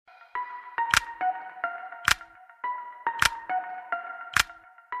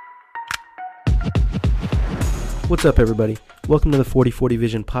What's up, everybody? Welcome to the 40/40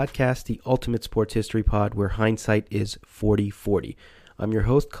 Vision podcast, the ultimate sports history pod where hindsight is 40/40. I'm your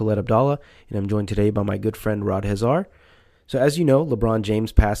host, Khaled Abdallah, and I'm joined today by my good friend Rod Hazar. So as you know, LeBron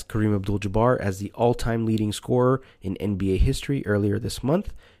James passed Kareem Abdul-Jabbar as the all-time leading scorer in NBA history earlier this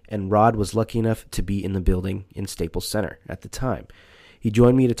month, and Rod was lucky enough to be in the building in Staples Center at the time. He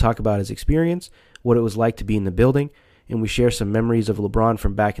joined me to talk about his experience, what it was like to be in the building, and we share some memories of LeBron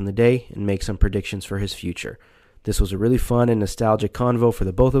from back in the day and make some predictions for his future. This was a really fun and nostalgic convo for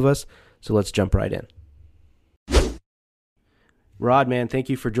the both of us, so let's jump right in. Rod, man, thank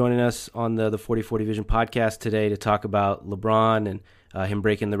you for joining us on the 40/40 Vision podcast today to talk about LeBron and him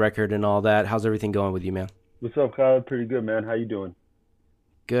breaking the record and all that. How's everything going with you, man? What's up, Kyle? Pretty good, man. How you doing?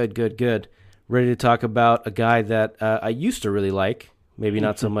 Good. Ready to talk about a guy that I used to really like, maybe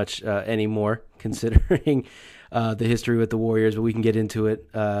not so much anymore, considering the history with the Warriors, but we can get into it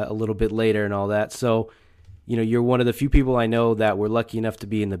a little bit later and all that. So, you know, you're one of the few people I know that were lucky enough to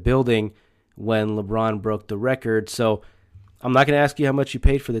be in the building when LeBron broke the record. So I'm not going to ask you how much you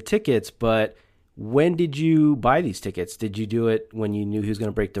paid for the tickets, but when did you buy these tickets? Did you do it when you knew he was going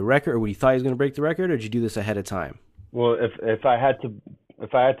to break the record, or when you thought he was going to break the record, or did you do this ahead of time? Well, if I had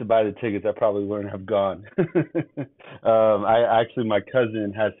to buy the tickets, I probably wouldn't have gone. My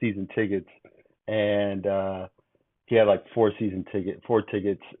cousin has season tickets, and he had like four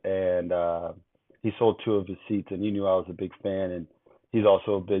tickets, and he sold two of his seats, and he knew I was a big fan, and he's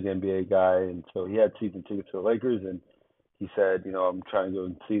also a big NBA guy, and so he had season tickets for the Lakers, and he said, you know, I'm trying to go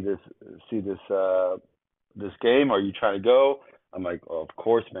and see this game. Are you trying to go? I'm like, well, of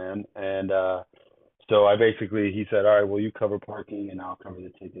course, man. And so he said, all right, well, you cover parking and I'll cover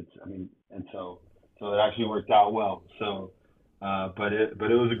the tickets. I mean, and so it actually worked out well. So, but it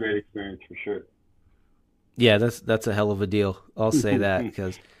was a great experience for sure. Yeah, that's a hell of a deal. I'll say that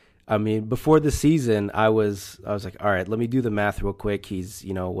because, I mean, before the season, I was like, all right, let me do the math real quick. He's,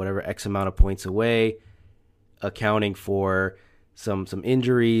 you know, whatever X amount of points away, accounting for some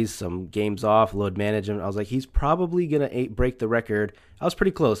injuries, some games off, load management. I was like, he's probably going to break the record. I was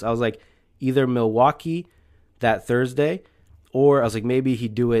pretty close. I was like, either Milwaukee that Thursday, or I was like, maybe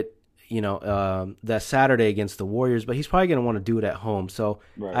he'd do it, you know, that Saturday against the Warriors, but he's probably going to want to do it at home. So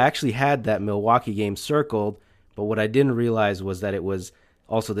right. I actually had that Milwaukee game circled, but what I didn't realize was that it was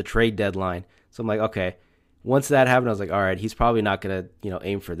also the trade deadline. So I'm like, okay, once that happened, I was like, all right, he's probably not going to, you know,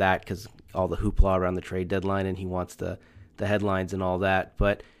 aim for that because all the hoopla around the trade deadline, and he wants the headlines and all that.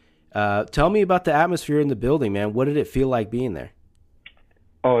 But tell me about the atmosphere in the building, man. What did it feel like being there?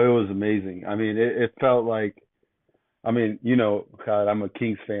 Oh, it was amazing. I mean, it felt like, I mean, you know, God, I'm a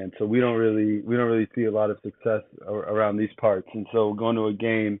Kings fan, so we don't really see a lot of success around these parts. And so going to a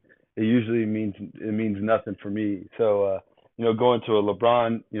game, it usually means nothing for me. So you know, going to a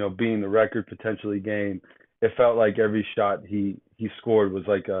LeBron, you know, being the record potentially game, it felt like every shot he scored was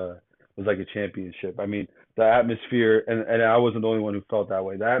like a championship. I mean, the atmosphere, and I wasn't the only one who felt that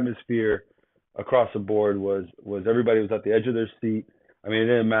way. The atmosphere across the board was everybody was at the edge of their seat. I mean, it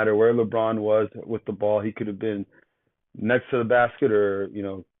didn't matter where LeBron was with the ball. He could have been next to the basket or, you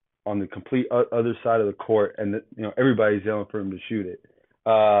know, on the complete other side of the court, and you know, everybody's yelling for him to shoot it.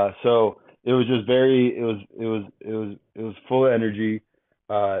 So it was just it was full of energy.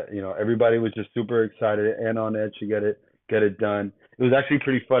 You know, everybody was just super excited and on edge to get it done. It was actually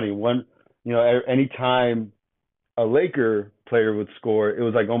pretty funny. You know, anytime a Laker player would score, it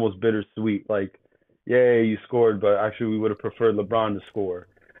was like almost bittersweet. Like, yay, you scored, but actually we would have preferred LeBron to score.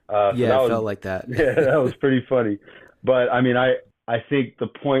 Yeah, it felt like that. Yeah, that was pretty funny. But I mean, I think the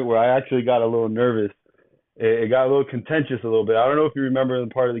point where I actually got a little nervous, it got a little contentious a little bit. I don't know if you remember the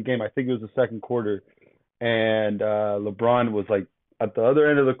part of the game. I think it was the second quarter, and LeBron was like at the other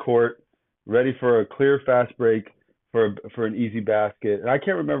end of the court, ready for a clear fast break for an easy basket. And I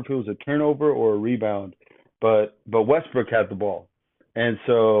can't remember if it was a turnover or a rebound, but Westbrook had the ball, and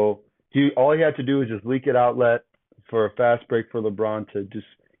so all he had to do was just leak it outlet for a fast break for LeBron to just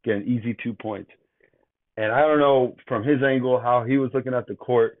get an easy 2 points. And I don't know from his angle how he was looking at the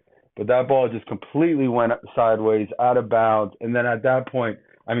court, but that ball just completely went sideways, out of bounds. And then at that point,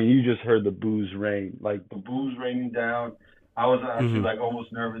 I mean, you just heard the boos rain, like the boos raining down. I was actually like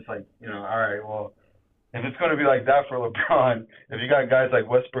almost nervous, like, you know, all right, well, if it's going to be like that for LeBron, if you got guys like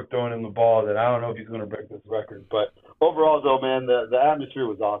Westbrook throwing him the ball, then I don't know if he's going to break this record. But overall, though, man, the atmosphere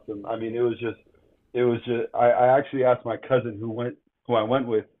was awesome. I mean, it was just. I actually asked my cousin who I went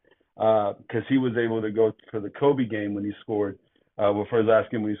with, because he was able to go for the Kobe game when he scored, for his last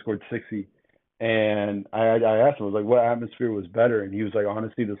game when he scored 60. And I asked him, I was like, what atmosphere was better? And he was like,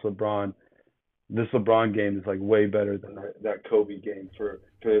 honestly, this LeBron this LeBron game is like way better than that Kobe game for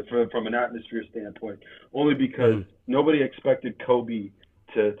from an atmosphere standpoint. Only because Mm. nobody expected Kobe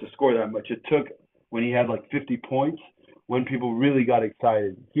to score that much. It took when he had like 50 points when people really got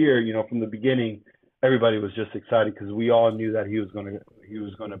excited. Here, from the beginning, everybody was just excited because we all knew that he was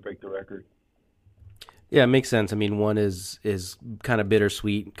gonna break the record. Yeah, it makes sense. I mean, one is kind of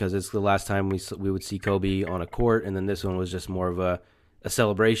bittersweet because it's the last time we would see Kobe on a court, and then this one was just more of a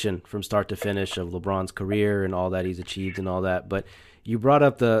celebration from start to finish of LeBron's career and all that he's achieved and all that. But you brought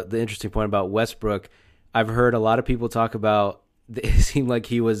up the interesting point about Westbrook. I've heard a lot of people talk about it seemed like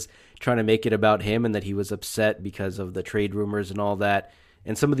he was trying to make it about him and that he was upset because of the trade rumors and all that.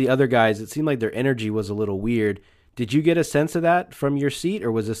 And some of the other guys, it seemed like their energy was a little weird. Did you get a sense of that from your seat,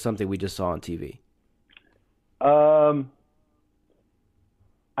 or was this something we just saw on TV? Um,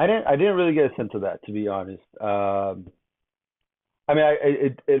 I didn't really get a sense of that, to be honest. I mean,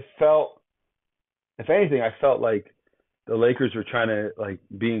 it felt, if anything, I felt like the Lakers were trying to like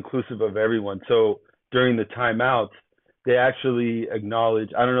be inclusive of everyone. So during the timeouts, they actually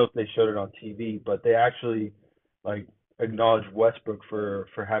acknowledged. I don't know if they showed it on TV, but they actually like acknowledged Westbrook for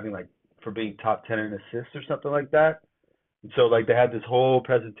having like for being top 10 in assists or something like that. And so like they had this whole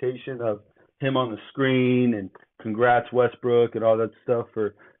presentation of him on the screen and congrats Westbrook and all that stuff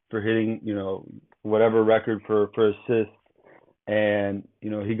for hitting whatever record for assists. And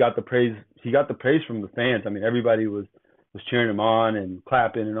he got the praise from the fans. I mean, everybody was cheering him on and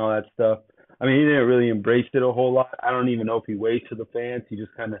clapping and all that stuff. I mean, he didn't really embrace it a whole lot. I don't even know if he waved to the fans. He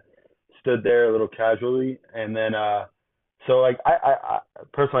just kind of stood there a little casually. And then so like I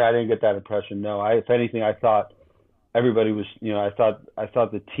personally I didn't get that impression. No, if anything, I thought everybody was, I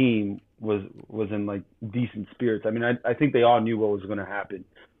thought the team was in like decent spirits. I mean, I think they all knew what was going to happen.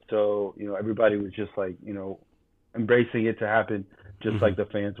 So, everybody was just like, embracing it to happen just Hmm. like the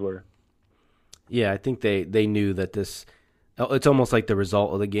fans were. Yeah, I think they knew that this. It's almost like the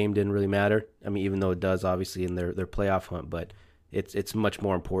result of the game didn't really matter. I mean, even though it does, obviously, in their playoff hunt, but it's much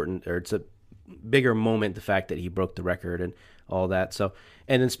more important, or it's a bigger moment. The fact that he broke the record and all that. So,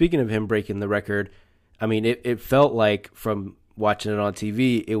 and then speaking of him breaking the record, I mean, it felt like from watching it on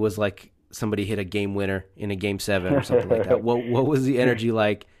TV, it was like somebody hit a game winner in a game 7 or something like that. What was the energy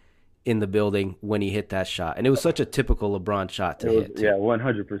like in the building when he hit that shot? And it was such a typical LeBron shot It to was, hit yeah, too.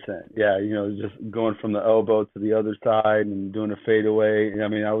 100%. Yeah, just going from the elbow to the other side and doing a fadeaway. I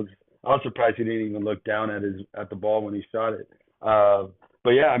mean, I was surprised he didn't even look down at the ball when he shot it. Uh,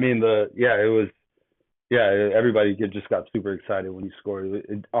 but yeah, I mean it was, yeah, everybody just got super excited when he scored.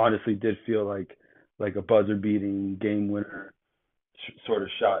 It honestly did feel like a buzzer beating game winner sort of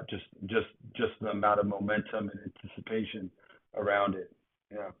shot. Just the amount of momentum and anticipation around it.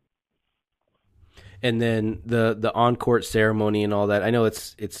 Yeah. And then the on court ceremony and all that. I know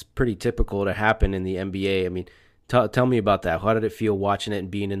it's pretty typical to happen in the NBA. I mean, tell me about that. How did it feel watching it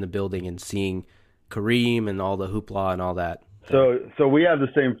and being in the building and seeing Kareem and all the hoopla and all that there? So we have the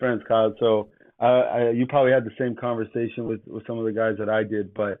same friends, Kyle. So you probably had the same conversation with some of the guys that I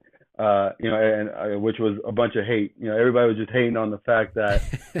did, but and which was a bunch of hate. Everybody was just hating on the fact that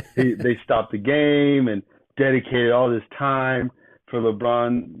they stopped the game and dedicated all this time for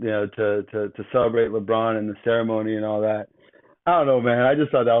LeBron, to celebrate LeBron and the ceremony and all that. I don't know, man. I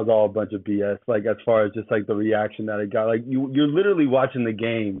just thought that was all a bunch of BS. Like as far as just like the reaction that it got, like you're literally watching the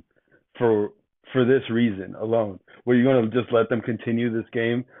game for for this reason alone. Were you going to just let them continue this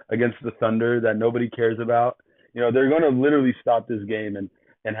game against the Thunder that nobody cares about? They're going to literally stop this game and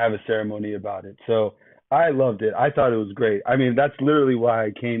have a ceremony about it. So I loved it. I thought it was great. I mean, that's literally why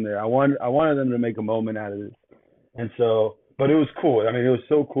I came there. I wanted them to make a moment out of this. And so, but it was cool. I mean, it was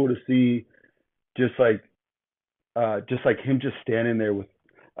so cool to see just like him just standing there with.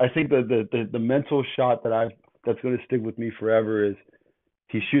 I think the mental shot that's going to stick with me forever is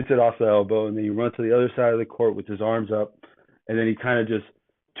he shoots it off the elbow and then he runs to the other side of the court with his arms up, and then he kind of just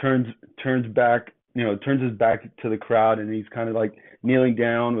turns turns back, turns his back to the crowd, and he's kind of like kneeling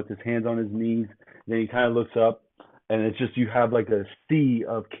down with his hands on his knees. And then he kind of looks up, and it's just you have like a sea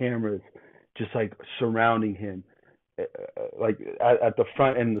of cameras just like surrounding him, like at the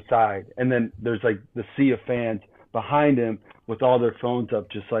front and the side, and then there's like the sea of fans behind him with all their phones up,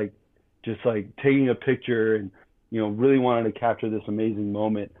 just like taking a picture and really wanting to capture this amazing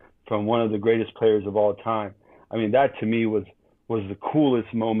moment from one of the greatest players of all time. I mean, that to me was the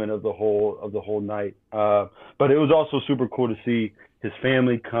coolest moment of the whole night. But it was also super cool to see his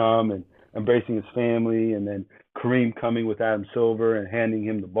family come and embracing his family, and then Kareem coming with Adam Silver and handing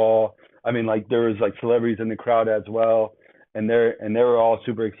him the ball. I mean, like there was like celebrities in the crowd as well, and they were all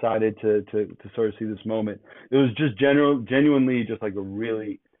super excited to sort of see this moment. It was just genuinely just like a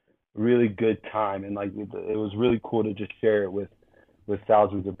really really good time, and like it was really cool to just share it with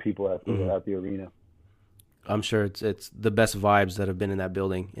thousands of people at Hmm. the arena. I'm sure it's the best vibes that have been in that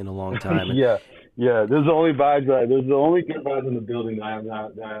building in a long time. Yeah, yeah. Those are the only vibes. Those are the only good vibes in the building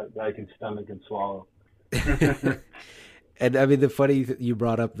that I can stomach and swallow. And and I mean, the funny you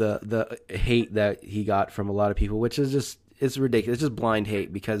brought up the hate that he got from a lot of people, which is just it's ridiculous. It's just blind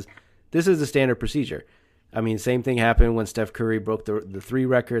hate because this is the standard procedure. I mean, same thing happened when Steph Curry broke the three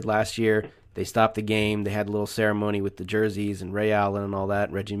record last year. They stopped the game. They had a little ceremony with the jerseys and Ray Allen and all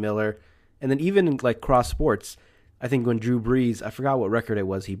that, Reggie Miller, and then even in like cross sports, I think when Drew Brees, I forgot what record it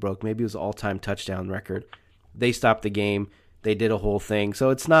was he broke. Maybe it was the all-time touchdown record. They stopped the game. They did a whole thing. So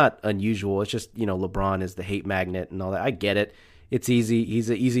it's not unusual. It's just, LeBron is the hate magnet and all that. I get it. It's easy. He's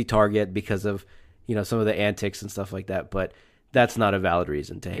an easy target because of, some of the antics and stuff like that. But that's not a valid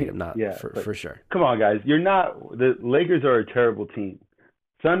reason to hate him, not Yeah, but for sure. come on, guys. You're not the Lakers are a terrible team.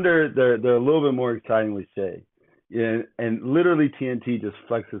 Thunder, they're a little bit more exciting, we say. Yeah, and literally TNT just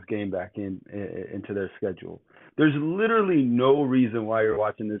flex this game back into their schedule. There's literally no reason why you're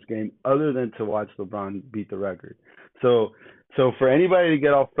watching this game other than to watch LeBron beat the record. So so for anybody to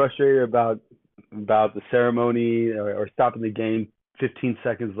get all frustrated about the ceremony or stopping the game 15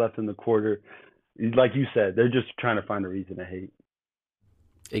 seconds left in the quarter, like you said, they're just trying to find a reason to hate.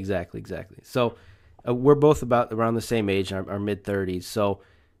 Exactly, exactly. So we're both about around the same age, our mid 30s. So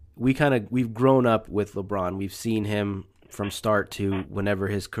we've grown up with LeBron. We've seen him from start to whenever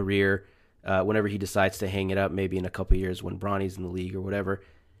his career, whenever he decides to hang it up, maybe in a couple of years when Bronny's in the league or whatever.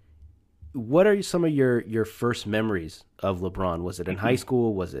 What are some of your first memories of LeBron? Was it in high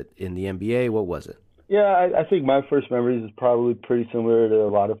school? Was it in the NBA? What was it? Yeah, I think my first memories is probably pretty similar to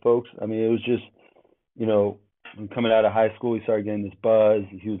a lot of folks. I mean, it was just, you know, coming out of high school, he started getting this buzz.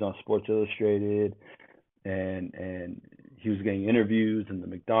 He was on Sports Illustrated, and he was getting interviews in the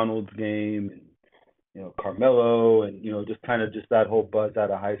McDonald's game, and Carmelo, and just kind of just that whole buzz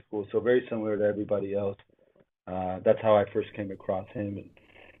out of high school. So very similar to everybody else. That's how I first came across him,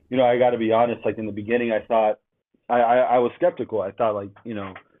 and I got to be honest. Like in the beginning, I thought I was skeptical. I thought like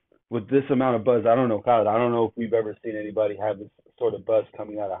with this amount of buzz, I don't know, Kyle. I don't know if we've ever seen anybody have this sort of buzz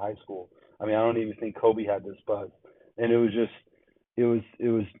coming out of high school. I mean, I don't even think Kobe had this buzz, and it was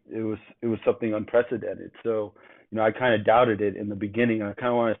something unprecedented. So, I kind of doubted it in the beginning. I kind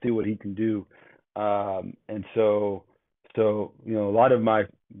of want to see what he can do, and so a lot of my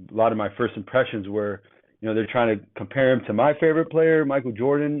first impressions were, they're trying to compare him to my favorite player, Michael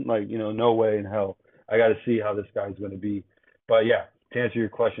Jordan. Like, no way in hell. I got to see how this guy's going to be. But yeah, to answer your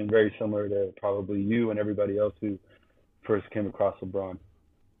question, very similar to probably you and everybody else who first came across LeBron.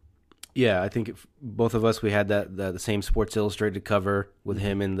 Yeah, I think both of us we had the same Sports Illustrated cover with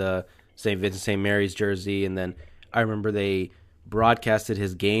him in the St. Vincent St. Mary's jersey, and then I remember they broadcasted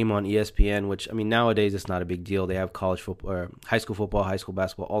his game on ESPN, which I mean nowadays it's not a big deal. They have college football, or high school football, high school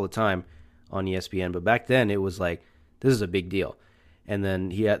basketball all the time on ESPN, but back then it was like this is a big deal. And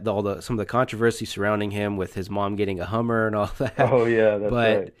then he had some of the controversy surrounding him with his mom getting a Hummer and all that. Oh yeah, that's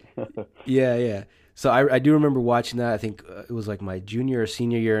but right. yeah. So I do remember watching that. I think it was like my junior or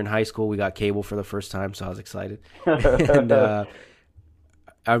senior year in high school. We got cable for the first time, so I was excited. And I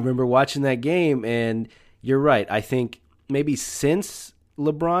remember watching that game, and you're right. I think maybe since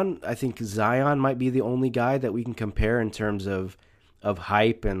LeBron, I think Zion might be the only guy that we can compare in terms of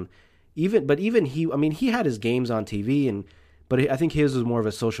hype and even he. I mean, he had his games on TV, but I think his was more of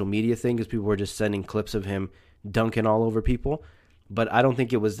a social media thing because people were just sending clips of him dunking all over people. But I don't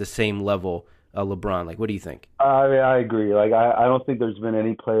think it was the same level. LeBron, like, what do you think? I mean, I agree. Like, I don't think there's been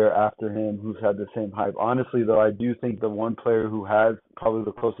any player after him who's had the same hype. Honestly, though, I do think the one player who has probably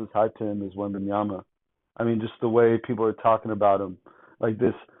the closest hype to him is Wembanyama. I mean, just the way people are talking about him, like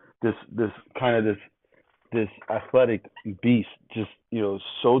this kind of this athletic beast, just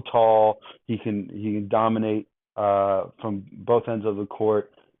so tall. He can dominate from both ends of the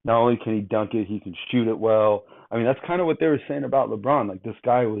court. Not only can he dunk it, he can shoot it well. I mean, that's kind of what they were saying about LeBron. Like, this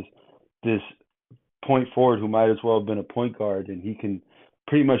guy was this point forward who might as well have been a point guard, and he can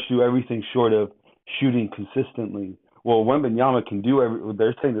pretty much do everything short of shooting consistently. Well, Wembanyama can do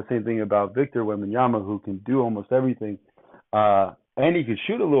they're saying the same thing about Victor Wembanyama, who can do almost everything, and he could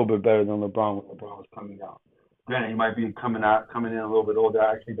shoot a little bit better than LeBron when LeBron was coming out. Granted, he might be coming in a little bit older.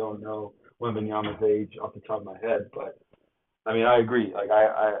 I actually don't know Wembanyama's age off the top of my head, but I mean, I agree. Like,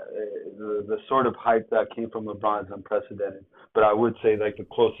 the sort of hype that came from LeBron is unprecedented. But I would say like the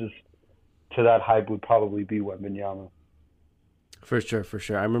closest to that hype would probably be Wembanyama. For sure.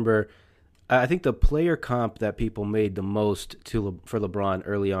 I remember, I think the player comp that people made the most for LeBron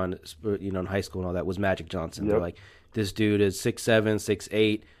early on, in high school and all that, was Magic Johnson. Yep. They're like, this dude is 6'7",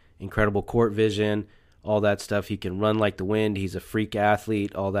 6'8", incredible court vision, all that stuff. He can run like the wind. He's a freak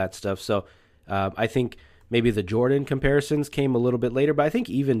athlete, all that stuff. So I think maybe the Jordan comparisons came a little bit later, but I think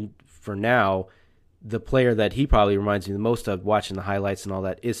even for now, the player that he probably reminds me the most of watching the highlights and all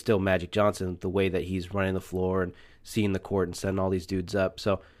that is still Magic Johnson, the way that he's running the floor and seeing the court and sending all these dudes up.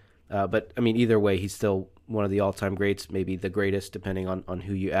 So, but I mean, either way, he's still one of the all-time greats, maybe the greatest, depending on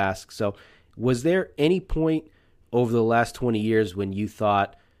who you ask. So was there any point over the last 20 years when you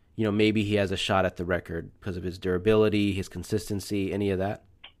thought, maybe he has a shot at the record because of his durability, his consistency, any of that?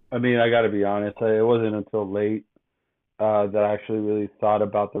 I mean, I got to be honest. It wasn't until late that I actually really thought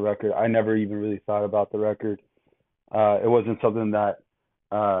about the record. I never even really thought about the record. It wasn't something that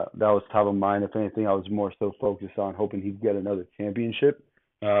was top of mind. If anything, I was more so focused on hoping he'd get another championship.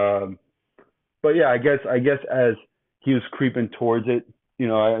 Um, but yeah, I guess as he was creeping towards it,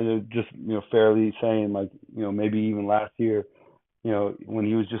 I just fairly saying like maybe even last year, when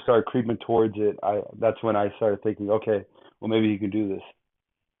he was just started creeping towards it, I that's when I started thinking, okay, well maybe he can do this.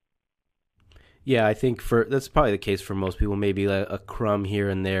 Yeah, I think that's probably the case for most people. Maybe a crumb here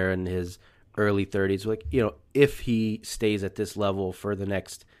and there in his early 30s. Like if he stays at this level for the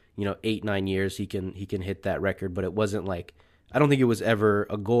next 8 9 years, he can hit that record. But it wasn't like I don't think it was ever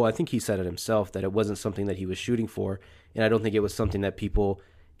a goal. I think he said it himself that it wasn't something that he was shooting for, and I don't think it was something that people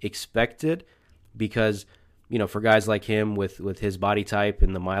expected because for guys like him with his body type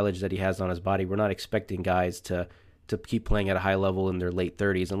and the mileage that he has on his body, we're not expecting guys to keep playing at a high level in their late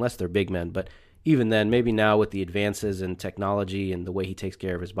 30s unless they're big men. But even then, maybe now with the advances in technology and the way he takes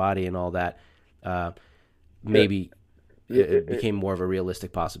care of his body and all that, Yeah, maybe it became more of a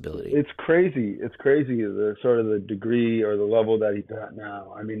realistic possibility. it's crazy. It's crazy the sort of the degree or the level that he's at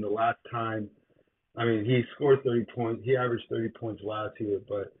now. I mean, the last time, I mean, he scored 30 points. He averaged 30 points last year,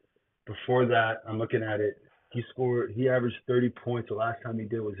 but before that, I'm looking at it. He averaged 30 points. The last time he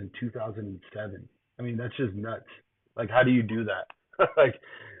did was in 2007. I mean, that's just nuts. Like, how do you do that?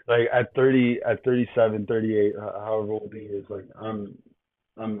 like at 30, at 37, 38, however old he is, like I'm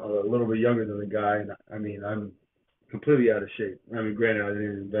a little bit younger than the guy, and I mean, I'm completely out of shape. I mean, granted, I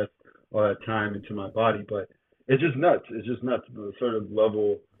didn't invest all that time into my body, but it's just nuts. It's just nuts the sort of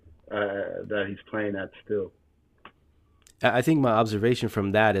level that he's playing at still. I think my observation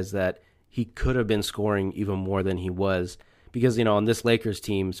from that is that he could have been scoring even more than he was because on this Lakers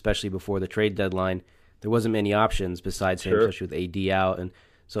team, especially before the trade deadline, there wasn't many options besides him, Sure. especially with AD out, and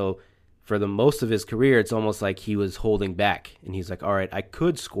so for the most of his career, it's almost like he was holding back, and he's like, all right, I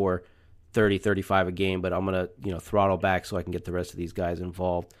could score 30, 35 a game, but I'm gonna throttle back so I can get the rest of these guys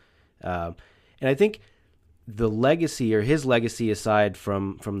involved. Um, and I think the legacy or his legacy aside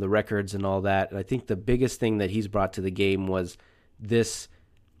from the records and all that, and I think the biggest thing that he's brought to the game was this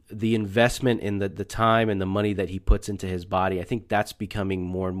the investment in the time and the money that he puts into his body. I think that's becoming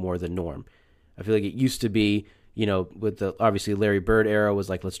more and more the norm. I feel like it used to be, with the obviously Larry Bird era was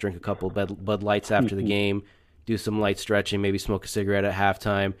like let's drink a couple Bud Lights after the game, do some light stretching, maybe smoke a cigarette at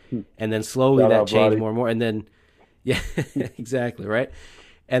halftime, and then slowly Shout that out, changed Brody. more and more, and then yeah, exactly right.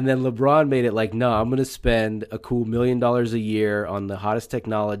 And then LeBron made it like, no, I'm going to spend a cool $1 million a year on the hottest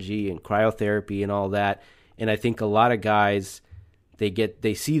technology and cryotherapy and all that. And I think a lot of guys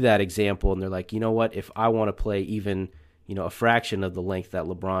they see that example and they're like, you know what? If I want to play even a fraction of the length that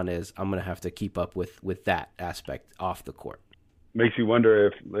LeBron is, I'm going to have to keep up with that aspect off the court. Makes you wonder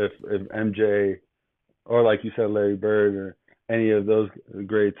if MJ or like you said, Larry Bird or any of those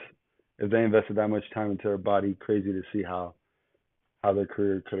greats, if they invested that much time into their body, crazy to see how their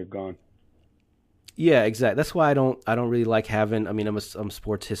career could have gone. Yeah, exactly. That's why I don't really like having. I mean, I'm a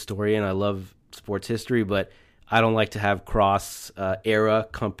sports historian. I love sports history, but I don't like to have cross era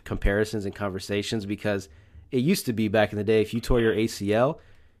comparisons and conversations because it used to be back in the day if you tore your ACL,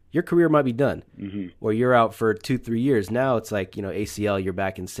 your career might be done, Hmm. or you're out for 2 3 years. Now it's like ACL, you're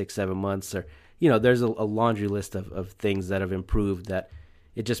back in 6 7 months, or there's a laundry list of things that have improved that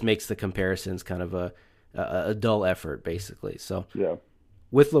it just makes the comparisons kind of a dull effort basically. So Yeah.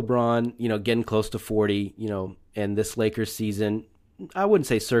 with LeBron, getting close to 40, and this Lakers season, I wouldn't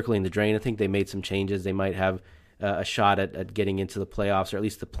say circling the drain. I think they made some changes. They might have a shot at getting into the playoffs or at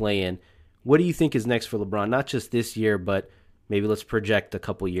least the play-in. What do you think is next for LeBron? Not just this year, but maybe let's project a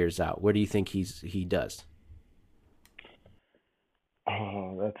couple years out. Where do you think he does?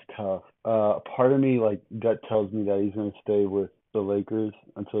 Oh, that's tough. Part of me, like, gut tells me that he's going to stay with the Lakers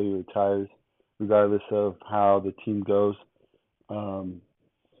until he retires, regardless of how the team goes. Um,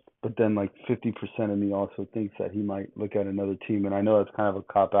 but then, like, 50% of me also thinks that he might look at another team. And I know that's kind of a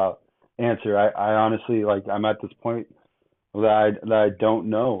cop out answer. I honestly, like, I'm at this point that I don't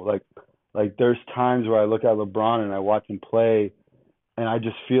know. Like, there's times where I look at LeBron and I watch him play, and I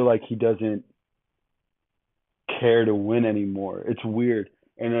just feel like he doesn't care to win anymore. It's weird.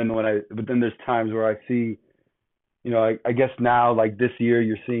 And then but then there's times where I see, I guess now, like this year,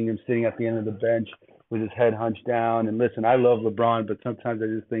 you're seeing him sitting at the end of the bench with his head hunched down. And listen, I love LeBron, but sometimes I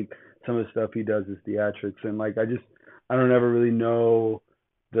just think some of the stuff he does is theatrics, and like I don't ever really know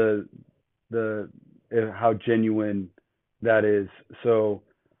the how genuine that is. So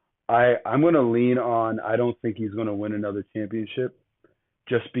I'm gonna lean on I don't think he's gonna win another championship,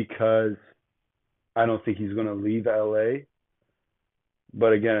 just because I don't think he's gonna leave LA.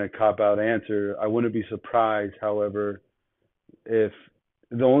 But again, a cop out answer. I wouldn't be surprised, however, if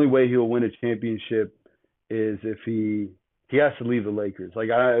the only way he'll win a championship is if he has to leave the Lakers. Like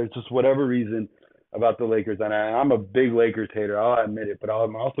it's just whatever reason about the Lakers, and I'm a big Lakers hater. I'll admit it, but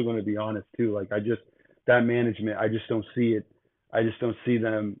I'm also going to be honest too. Like that management, I just don't see it. I just don't see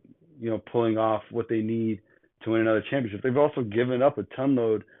them, pulling off what they need to win another championship. They've also given up a ton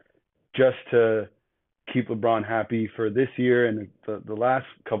load just to keep LeBron happy for this year and the last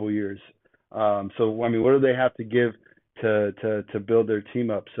couple of years. So I mean, what do they have to give to build their team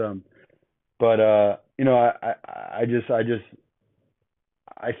up some? But I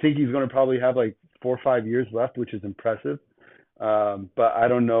think he's going to probably have like 4 or 5 years left, which is impressive. But I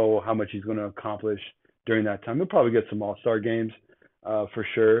don't know how much he's going to accomplish during that time. He'll probably get some All-Star games for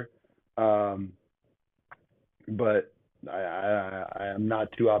sure. But I am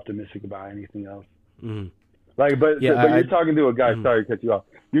not too optimistic about anything else. Mm-hmm. But you're talking to a guy. Mm-hmm. Sorry to cut you off.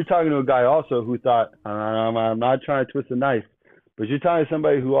 You're talking to a guy also who thought, I'm not trying to twist a knife, but you're talking to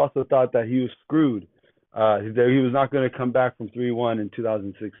somebody who also thought that he was screwed. That he was not going to come back from 3-1 in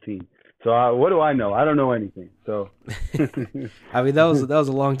 2016. So what do I know? I don't know anything. So I mean, that was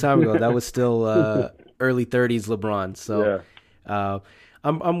a long time ago. That was still early 30s LeBron. So yeah.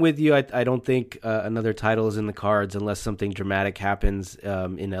 I'm with you. I don't think another title is in the cards unless something dramatic happens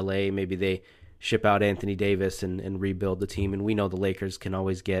in LA. Maybe they ship out Anthony Davis and rebuild the team. And we know the Lakers can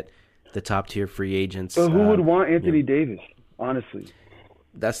always get the top tier free agents. But who would want Anthony Davis? Honestly,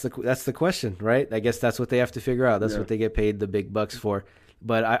 that's the question, right? I guess that's what they have to figure out. That's what they get paid the big bucks for.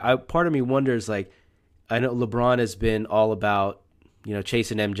 But I part of me wonders, like, I know LeBron has been all about,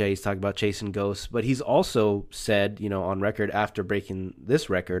 chasing MJ. He's talking about chasing ghosts, but he's also said, on record after breaking this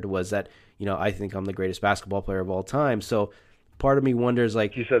record was that, I think I'm the greatest basketball player of all time. So part of me wonders,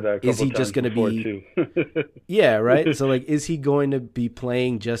 like, he said that is he just going to be, yeah, right? So like, is he going to be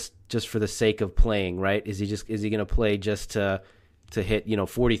playing just for the sake of playing, right? Is he going to play just to hit,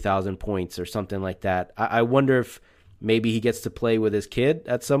 40,000 points or something like that? I wonder if maybe he gets to play with his kid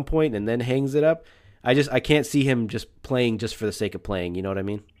at some point and then hangs it up. I can't see him just playing just for the sake of playing. You know what I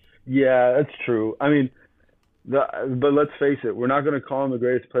mean? Yeah, that's true. I mean, but let's face it, we're not going to call him the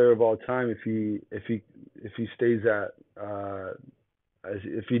greatest player of all time if he stays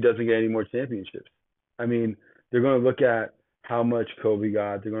if he doesn't get any more championships. I mean, they're going to look at how much Kobe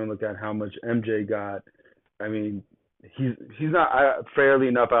got. They're going to look at how much MJ got. I mean, he's not fairly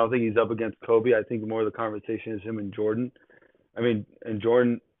enough. I don't think he's up against Kobe. I think more of the conversation is him and Jordan. I mean, and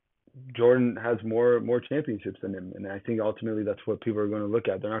Jordan has more championships than him, and I think ultimately that's what people are going to look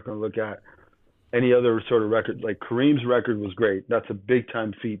at. They're not going to look at any other sort of record. Like Kareem's record was great. That's a big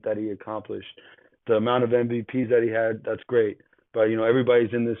time feat that he accomplished. The amount of MVPs that he had, that's great. But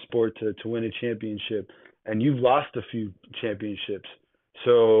everybody's in this sport to win a championship, and you've lost a few championships.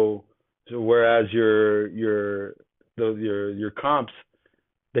 So whereas your comps,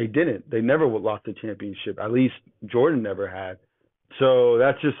 they never not a championship. At least Jordan never had. So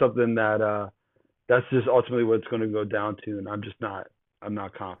that's just something that's just ultimately what it's going to go down to, and I'm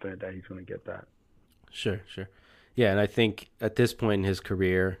not confident that he's going to get that. Sure. Yeah, and I think at this point in his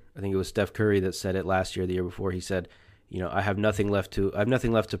career, I think it was Steph Curry that said it last year, the year before. He said, I have nothing left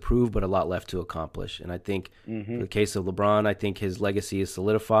to prove, but a lot left to accomplish. And I think in the case of LeBron, I think his legacy is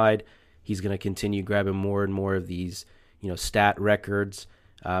solidified. He's going to continue grabbing more and more of these, stat records.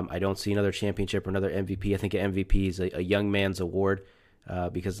 I don't see another championship or another MVP. I think an MVP is a young man's award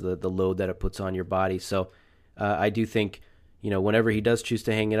because of the load that it puts on your body. So I do think, whenever he does choose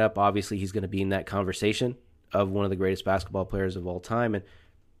to hang it up, obviously he's going to be in that conversation of one of the greatest basketball players of all time. And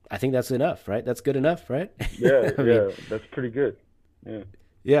I think that's enough, right? That's good enough, right? Yeah, that's pretty good. Yeah.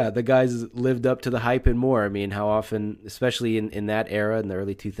 Yeah, the guys lived up to the hype and more. I mean, how often, especially in that era, in the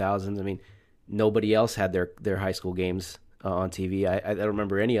early 2000s, I mean, nobody else had their high school games on TV. I don't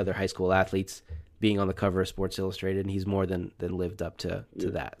remember any other high school athletes being on the cover of Sports Illustrated, and he's more than lived up to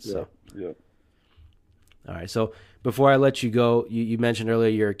that. So. Yeah. All right, so before I let you go, you mentioned earlier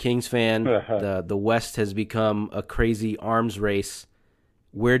you're a Kings fan. The West has become a crazy arms race.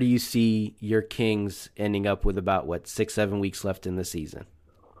 where do you see your Kings ending up with about, 6-7 weeks left in the season?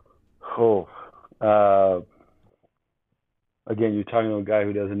 Oh, again, you're talking to a guy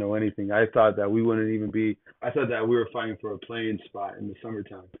who doesn't know anything. I thought that we wouldn't even be. I thought that we were fighting for a playing spot in the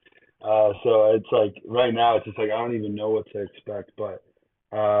summertime. So it's like right now, it's just like I don't even know what to expect. But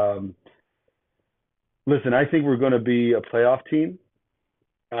listen, I think we're going to be a playoff team.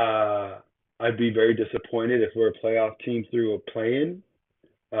 I'd be very disappointed if we're a playoff team through a play-in.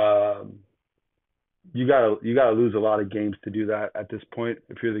 Um, you gotta lose a lot of games to do that at this point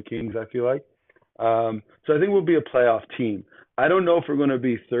if you're the Kings, I feel like. So I think we'll be a playoff team. I don't know if we're going to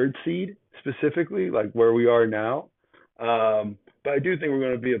be third seed specifically, like where we are now. But I do think we're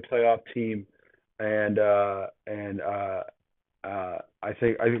going to be a playoff team, and I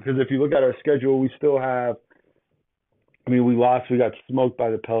think because if you look at our schedule, we still have. I mean, we got smoked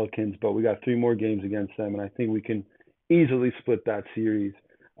by the Pelicans, but we got 3 more games against them, and I think we can easily split that series,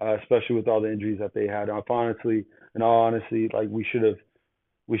 especially with all the injuries that they had. In all honesty, like we should have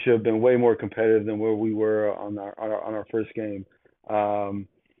been way more competitive than where we were on our first game. And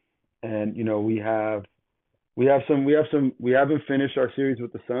we haven't finished our series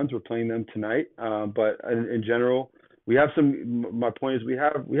with the Suns. We're playing them tonight. But in general, we have some. My point is we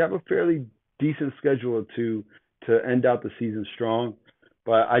have a fairly decent schedule to end out the season strong.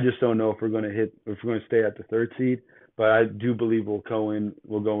 But I just don't know if we're going to stay at the third seed. But I do believe we'll go in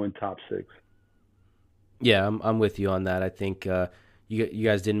top 6. Yeah, I'm with you on that. I think you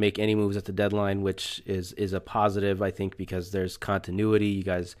guys didn't make any moves at the deadline, which is a positive, I think, because there's continuity. You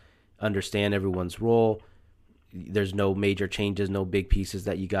guys understand everyone's role. There's no major changes, no big pieces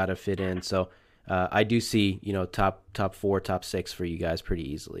that you got to fit in. So I do see, top 4, top 6 for you guys pretty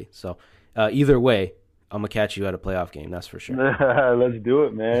easily. So either way, I'm gonna catch you at a playoff game. That's for sure. Let's do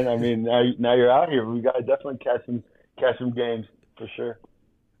it, man. I mean, now you're out here. We got to definitely catch some games for sure.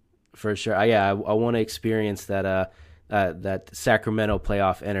 For sure. I want to experience that Sacramento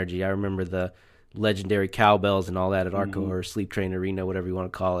playoff energy. I remember the legendary cowbells and all that at Arco or Sleep Train Arena, whatever you want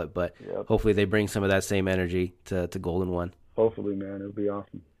to call it. But hopefully they bring some of that same energy to Golden One. Hopefully, man. It'll be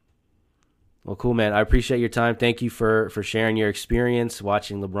awesome. Well, cool, man. I appreciate your time. Thank you for sharing your experience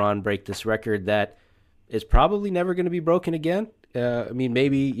watching LeBron break this record that is probably never going to be broken again. I mean,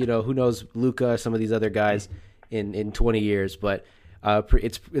 maybe, who knows, Luka, some of these other guys in 20 years, but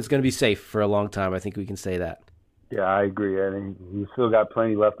it's going to be safe for a long time. I think we can say that. Yeah, I agree. I mean, he's still got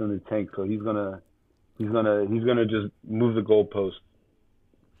plenty left in the tank, so he's gonna just move the goalpost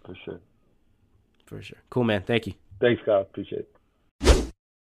for sure. For sure. Cool, man. Thank you. Thanks, Kyle. Appreciate it.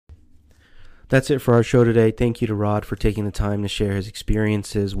 That's it for our show today. Thank you to Rod for taking the time to share his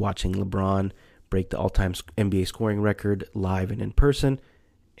experiences watching LeBron break the all-time NBA scoring record live and in person,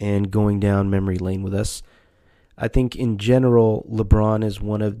 and going down memory lane with us. I think in general, LeBron is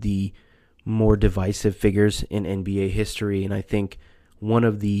one of the more divisive figures in NBA history, and I think one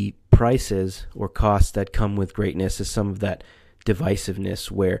of the prices or costs that come with greatness is some of that divisiveness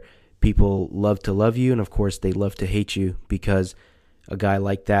where people love to love you, and of course they love to hate you, because a guy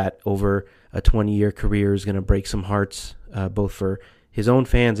like that over a 20-year career is going to break some hearts, both for his own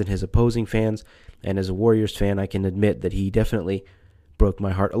fans and his opposing fans. And as a Warriors fan, I can admit that he definitely broke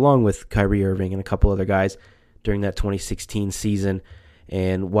my heart, along with Kyrie Irving and a couple other guys during that 2016 season.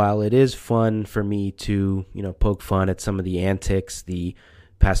 And while it is fun for me to, poke fun at some of the antics, the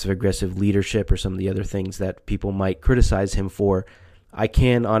passive-aggressive leadership, or some of the other things that people might criticize him for, I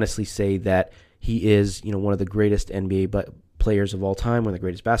can honestly say that he is, one of the greatest NBA players of all time, one of the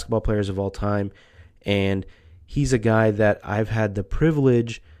greatest basketball players of all time. And he's a guy that I've had the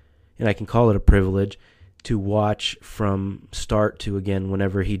privilege, and I can call it a privilege, to watch from start to, again,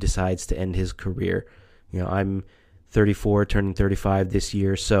 whenever he decides to end his career. I'm 34, turning 35 this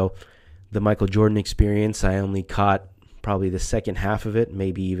year, so the Michael Jordan experience, I only caught probably the second half of it,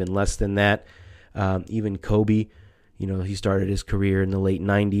 maybe even less than that. Even Kobe, he started his career in the late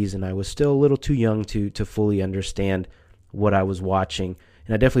 90s, and I was still a little too young to fully understand what I was watching.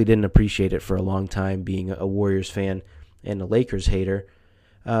 And I definitely didn't appreciate it for a long time, being a Warriors fan and a Lakers hater.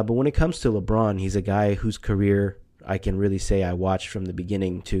 But when it comes to LeBron, he's a guy whose career I can really say I watched from the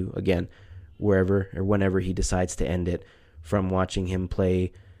beginning to, again, wherever or whenever he decides to end it, from watching him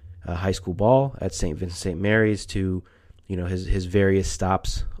play high school ball at St. Vincent St. Mary's to, his various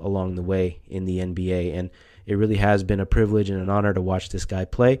stops along the way in the NBA. And it really has been a privilege and an honor to watch this guy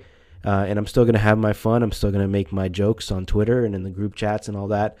play. And I'm still going to have my fun. I'm still going to make my jokes on Twitter and in the group chats and all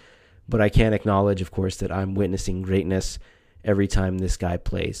that. But I can't acknowledge, of course, that I'm witnessing greatness every time this guy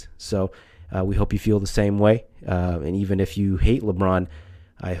plays. So we hope you feel the same way. And even if you hate LeBron,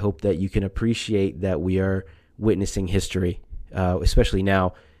 I hope that you can appreciate that we are witnessing history especially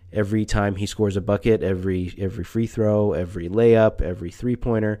now. Every time he scores a bucket, every free throw, every layup, every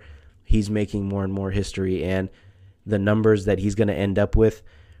three-pointer, he's making more and more history, and the numbers that he's going to end up with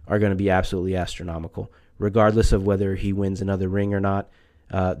are going to be absolutely astronomical. Regardless of whether he wins another ring or not,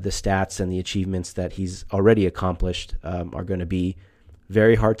 the stats and the achievements that he's already accomplished are going to be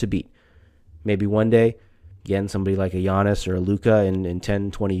very hard to beat. Maybe one day, again, somebody like a Giannis or a Luka in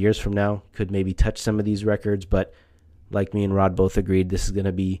 10, 20 years from now could maybe touch some of these records, but like me and Rod both agreed, this is going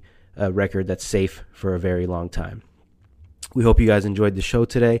to be a record that's safe for a very long time. We hope you guys enjoyed the show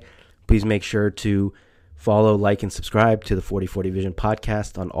today. Please make sure to follow, like, and subscribe to the 4040 Vision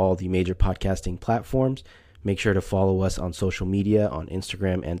podcast on all the major podcasting platforms. Make sure to follow us on social media on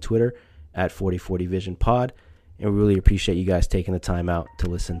Instagram and Twitter at 4040 Vision Pod. And we really appreciate you guys taking the time out to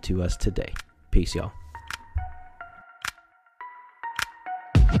listen to us today. Peace, y'all.